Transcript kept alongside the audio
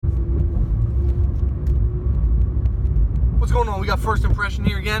what's going on? We got First Impression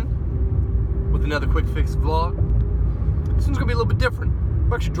here again with another quick fix vlog. This one's gonna be a little bit different.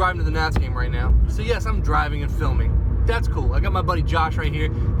 We're actually driving to the Nats game right now. So yes, I'm driving and filming. That's cool. I got my buddy Josh right here.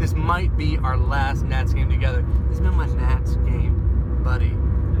 This might be our last Nats game together. This has been my Nats game, buddy.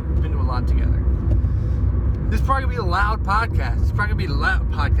 We've been to a lot together. This is probably gonna be a loud podcast.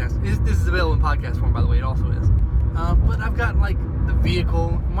 This is available in podcast form, by the way. It also is. But I've got like the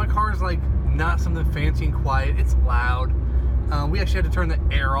vehicle. My car is like not something fancy and quiet. It's loud. We actually had to turn the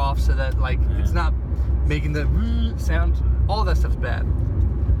air off so that like it's not making the sound. All that stuff's bad.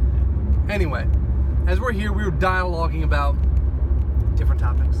 Anyway, as we're here, we were dialoguing about different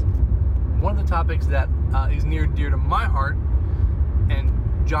topics. One of the topics that is near and dear to my heart, and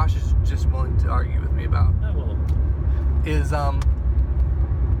Josh is just willing to argue with me about, is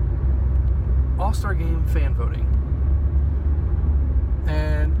All-Star Game fan voting.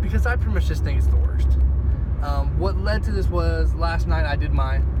 And because I pretty much just think it's the worst. What led to this was last night I did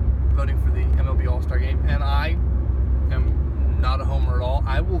my voting for the MLB All-Star Game, and I am not a homer at all.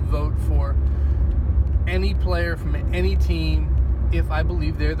 I will vote for any player from any team if I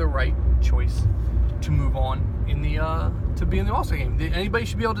believe they're the right choice to move on in the to be in the All-Star Game. Anybody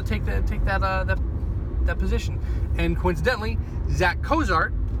should be able to take that position. And coincidentally, Zach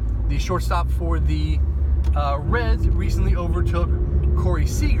Cozart, the shortstop for the Reds, recently overtook Corey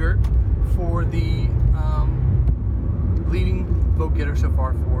Seager for the leading vote getter so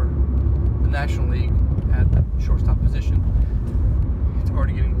far for the National League at the shortstop position. It's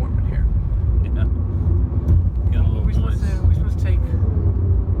already getting warm in here. Yeah. Are we supposed to take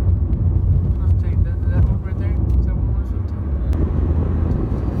that one right there? Is that what we're supposed to take?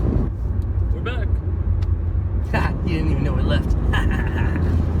 We're back. You didn't even know we left.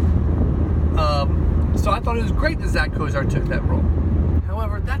 So I thought it was great that Zach Cozart took that role.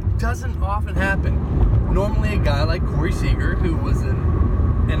 However, that doesn't often happen. Normally a guy like Corey Seager, who was an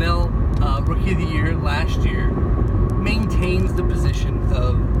NL Rookie of the Year last year, maintains the position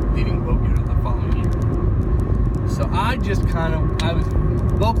of leading vote getter the following year. So I was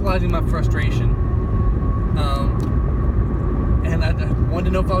vocalizing my frustration, and I wanted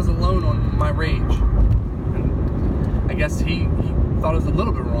to know if I was alone on my rage. And I guess he thought it was a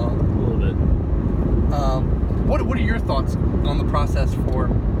little bit wrong. A little bit. What are your thoughts on the process for?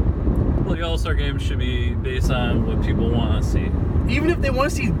 Well, the All-Star Game should be based on what people want to see. Even if they want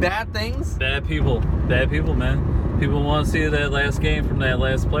to see bad things? Bad people, man. People want to see that last game from that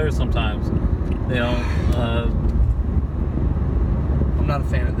last player sometimes. You know, I'm not a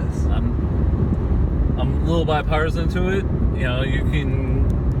fan of this. I'm a little bipartisan to it. You know, you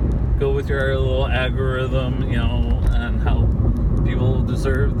can go with your little algorithm, you know, on how people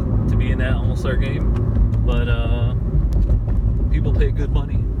deserve to be in that All-Star Game. But people pay good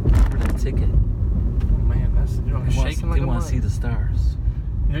money for that ticket. Oh man, that's shaking like a They want to see the stars.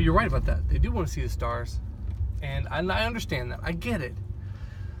 You know, you're right about that. They do want to see the stars, and I understand that. I get it.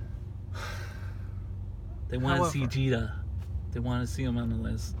 They want to see Jeter. They want to see him on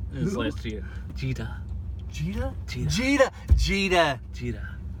his last year. Jeter. Even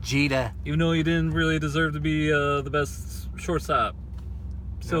though he didn't really deserve to be the best shortstop,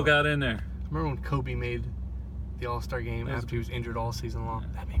 still got in there. Remember when Kobe made the All-Star Game after he was injured all season long?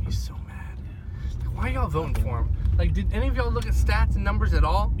 That made me so mad. Like, why are y'all voting for him? Like, did any of y'all look at stats and numbers at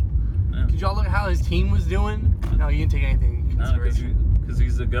all? Yeah. Did y'all look at how his team was doing? No, you didn't take anything into consideration. Because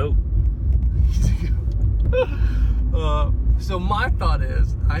he's a GOAT. So my thought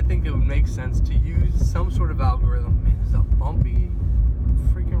is, I think it would make sense to use some sort of algorithm. Man, this is a bumpy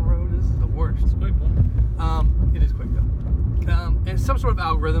freaking road. This is the worst. It's quick, though. It is quick though. And some sort of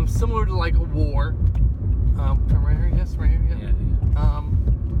algorithm similar to like a war. Turn right here, yes, right here, yeah.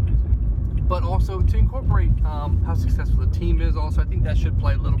 But also to incorporate how successful the team is. Also, I think that should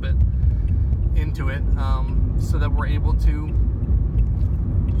play a little bit into it, so that we're able to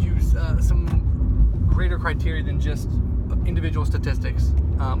use some greater criteria than just individual statistics,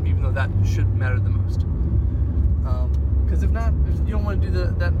 even though that should matter the most. Because if not, if you don't want to do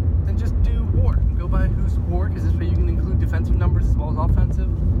that, then just do WAR. Go by who's WAR, because this way you can include defensive numbers as well as offensive.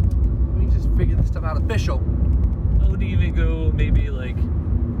 We can just figure this stuff out. Official. I would even go maybe like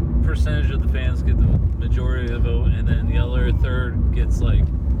percentage of the fans get the majority of the vote, and then the other third gets like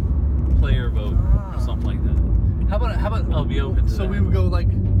player vote or something like that. How about? I'll be open to that. So we would go like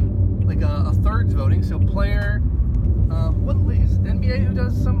a thirds voting. So player. What is it, the NBA who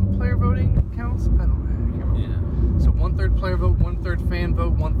does some player voting counts? I can't remember. Yeah. So 1/3 player vote, 1/3 fan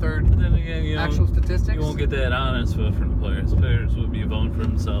vote, 1/3 then again, actual statistics. You won't get that honest vote from the players. Players would be voting for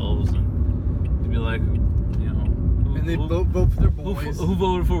themselves and be like, you know, and they'd vote for their boys. Who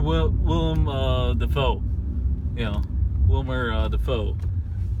voted for Willem Dafoe? You know, Wilmer Defoe.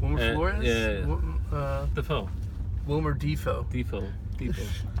 Wilmer Flores? Yeah. Defoe. Wilmer Defoe. Defoe.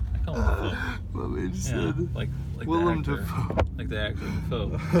 I call him Defoe. My man Yeah, like Willem the actor. Dafoe. Like the actor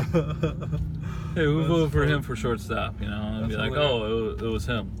Defoe. Hey, we voted for him for shortstop, you know, and be like, oh, it was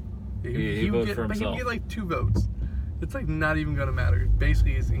him. He voted for himself. He get like 2 votes. It's like not even gonna matter.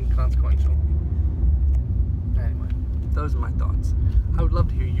 Basically, it's inconsequential. Anyway, those are my thoughts. I would love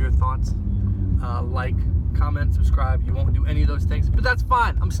to hear your thoughts. Like, comment, subscribe. You won't do any of those things, but that's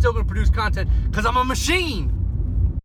fine. I'm still gonna produce content because I'm a machine.